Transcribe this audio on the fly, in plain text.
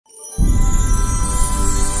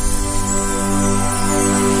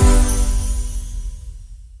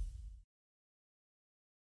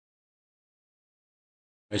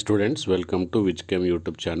Hi students, welcome to Vijchem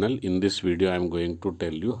YouTube channel. In this video, I am going to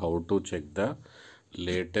tell you how to check the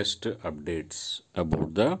latest updates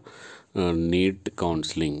about the neet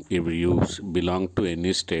counseling. If you belong to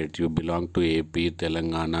any state, you belong to AP,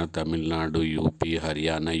 Telangana, Tamilnadu, UP,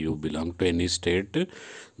 Haryana, you belong to any state,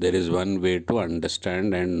 there is one way to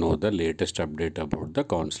understand and know the latest update about the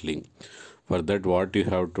counseling. For that, what you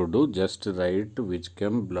have to do, just write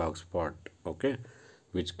Vijchem blogspot, okay?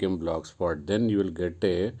 Vijchem blogspot, then you will get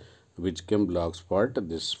a Vijchem blogspot.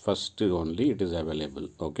 This first only it is available,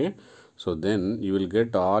 okay? So then you will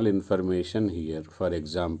get all information here. For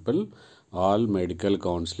example, all medical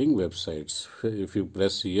counseling websites. If you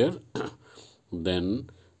press here then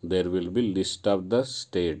there will be list of the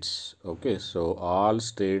states, okay? So all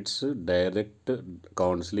states direct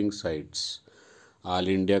counseling sites, all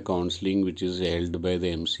India counseling which is held by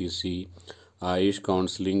the MCC, Ayush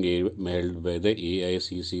counseling held by the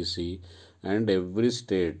AICCC, and every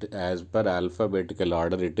state as per alphabetical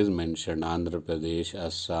order it is mentioned: Andhrapradesh,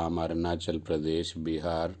 Assam, Arunachal Pradesh,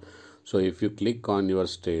 Bihar. So if you click on your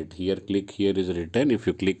state, here click here is written, if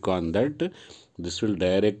you click on that, this will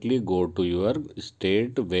directly go to your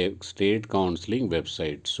state counseling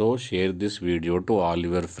website. So share this video to all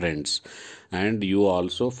your friends, and you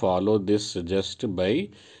also follow this just by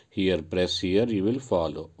here, press here, you will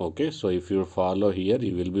follow, okay? So if you follow here,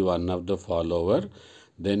 you will be one of the follower,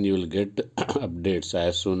 then you will get updates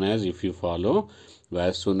as soon as, if you follow,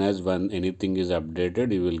 as soon as when anything is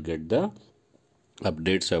updated, you will get the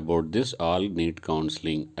updates about this all neet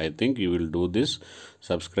counseling. I think you will do this.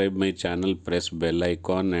 Subscribe my channel, press bell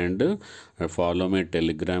icon, and follow my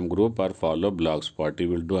telegram group or follow blogspot. You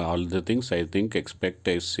will do all the things. I think expect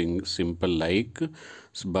a simple like.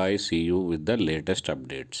 Bye, see you with the latest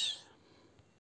updates.